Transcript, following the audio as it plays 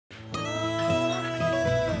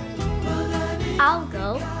I'll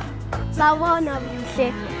go. Sawona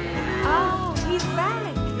mhle. Oh, he's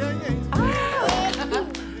back.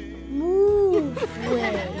 Move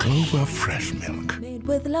way. Clover fresh milk. Made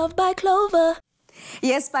with love by Clover.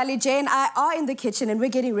 Yes, Pali Jay and I are in the kitchen and we're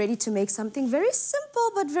getting ready to make something very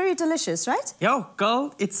simple but very delicious, right? Yo,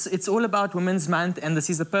 girl, it's all about Women's Month and this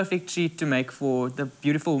is the perfect treat to make for the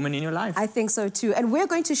beautiful woman in your life. I think so too. And we're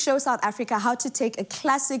going to show South Africa how to take a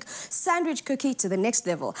classic sandwich cookie to the next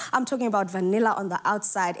level. I'm talking about vanilla on the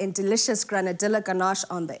outside and delicious granadilla ganache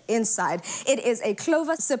on the inside. It is a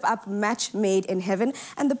Clover sip-up match made in heaven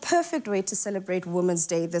and the perfect way to celebrate Women's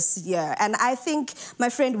Day this year. And I think, my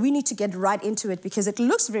friend, we need to get right into it because it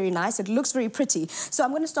looks very nice, it looks very pretty. So I'm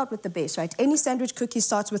going to start with the base, right? Any sandwich cookie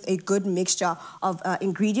starts with a good mixture of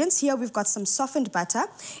ingredients. Here we've got some softened butter.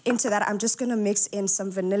 Into that I'm just going to mix in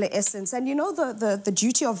some vanilla essence. And you know the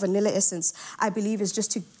duty of vanilla essence, I believe, is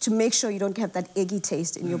just to make sure you don't have that eggy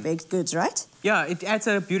taste in your baked goods, right? Yeah, it adds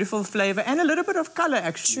a beautiful flavor and a little bit of color,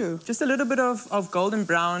 actually. True. Just a little bit of golden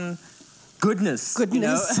brown goodness. You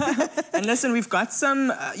know? And listen, we've got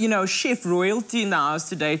some, chef royalty in the house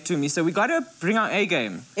today, Tumi, so we got to bring our A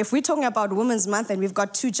game. If we're talking about Women's Month and we've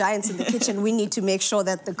got two giants in the kitchen, we need to make sure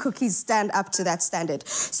that the cookies stand up to that standard.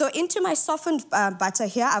 So into my softened butter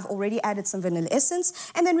here, I've already added some vanilla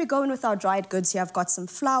essence, and then we go in with our dried goods here. I've got some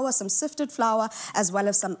flour, some sifted flour, as well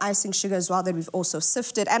as some icing sugar as well that we've also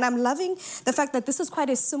sifted. And I'm loving the fact that this is quite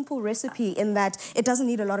a simple recipe in that it doesn't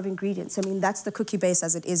need a lot of ingredients. I mean, that's the cookie base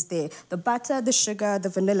as it is there. The butter, the sugar, the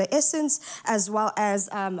vanilla essence, as well as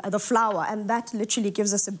the flour, and that literally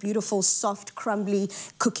gives us a beautiful, soft, crumbly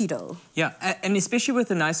cookie dough. Yeah, and especially with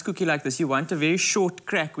a nice cookie like this, you want a very short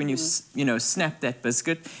crack when you, snap that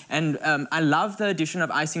biscuit. And I love the addition of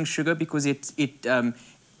icing sugar because it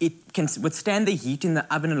can withstand the heat in the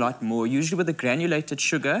oven a lot more. Usually with the granulated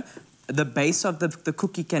sugar, the base of the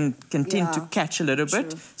cookie can tend to catch a little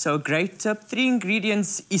bit. So a great tip, 3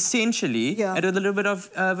 ingredients essentially, add a little bit of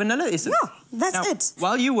vanilla essence. Yeah, that's it.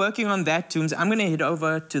 While you're working on that, Tooms, I'm going to head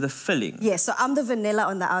over to the filling. Yes, so I'm the vanilla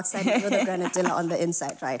on the outside and you're the granadilla on the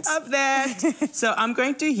inside, right? Love that. So I'm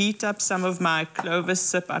going to heat up some of my Clover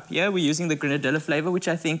sip up here. We're using the granadilla flavor, which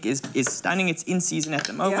I think is stunning. It's in season at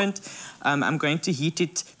the moment. I'm going to heat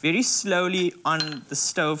it very slowly on the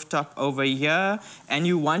stove top over here. And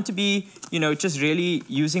you want to be, just really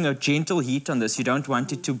using a gentle heat on this. You don't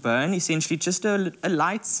want it to burn. Essentially, just a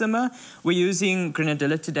light simmer. We're using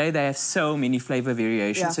granadilla today. They have so many flavor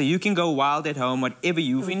variations. So you can go wild at home, whatever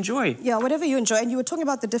you enjoy. Yeah, whatever you enjoy. And you were talking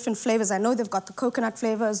about the different flavors. I know they've got the coconut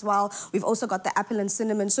flavor as well. We've also got the apple and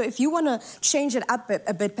cinnamon. So if you want to change it up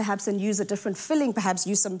a bit, perhaps, and use a different filling, perhaps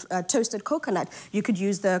use some toasted coconut, you could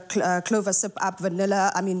use the Clover sip up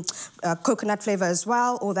vanilla, coconut flavor as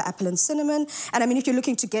well, or the apple and cinnamon. And I mean, if you're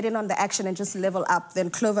looking to get in on the action and just level up, then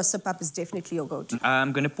Clover sip up is definitely your go-to.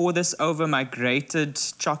 I'm going to pour this over my grated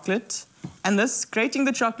chocolate. And this, grating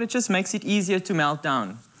the chocolate just makes it easier to melt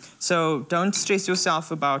down. So don't stress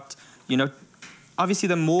yourself about, obviously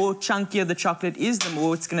the more chunkier the chocolate is,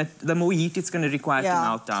 the more heat it's going to require to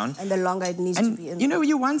melt down. And the longer it needs to be in.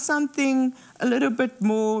 You want something a little bit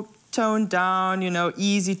more toned down,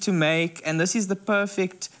 easy to make, and this is the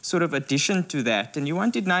perfect sort of addition to that. And you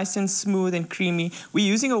want it nice and smooth and creamy. We're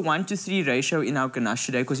using a 1:3 ratio in our ganache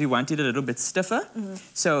today because we want it a little bit stiffer.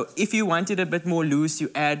 So if you want it a bit more loose, you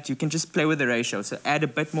can just play with the ratio. So add a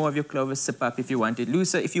bit more of your Clover sip up if you want it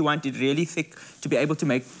looser. If you want it really thick to be able to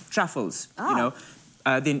make truffles,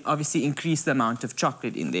 then obviously increase the amount of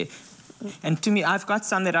chocolate in there. And to me, I've got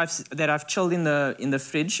some that I've chilled in the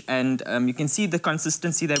fridge, and you can see the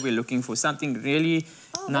consistency that we're looking for. Something really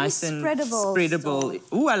nice and spreadable.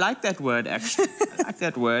 Ooh, I like that word, actually. I like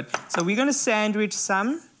that word. So we're going to sandwich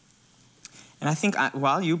some. And I think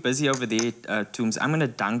while you're busy over there, Tooms, I'm going to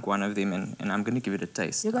dunk one of them and I'm going to give it a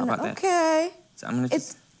taste. You're going to, that? So I'm going to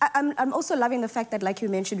just... I'm also loving the fact that, like you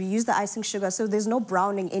mentioned, we use the icing sugar, so there's no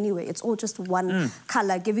browning anyway. It's all just one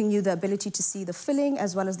color, giving you the ability to see the filling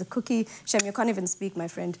as well as the cookie. Shem, you can't even speak, my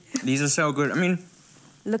friend. These are so good. I mean,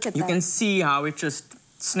 look at that. You can see how it just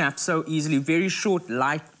snaps so easily. Very short,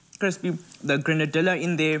 light, crispy. The granadilla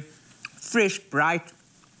in there, fresh, bright.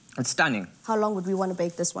 It's stunning. How long would we want to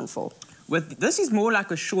bake this one for? This is more like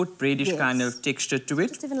a short breadish kind of texture to it.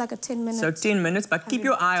 Just even like a 10 minutes. So 10 minutes, but keep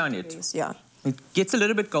your eye on it. Yeah. It gets a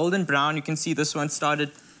little bit golden brown. You can see this one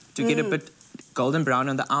started to get a bit golden brown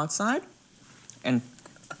on the outside. And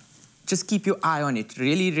just keep your eye on it.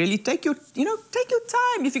 Really, really take your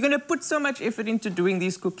time. If you're going to put so much effort into doing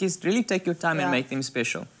these cookies, really take your time and make them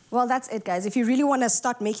special. Well, that's it, guys. If you really want to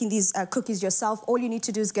start making these cookies yourself, all you need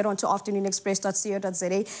to do is get onto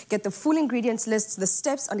afternoonexpress.co.za, get the full ingredients list, the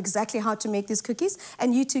steps on exactly how to make these cookies,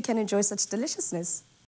 and you too can enjoy such deliciousness.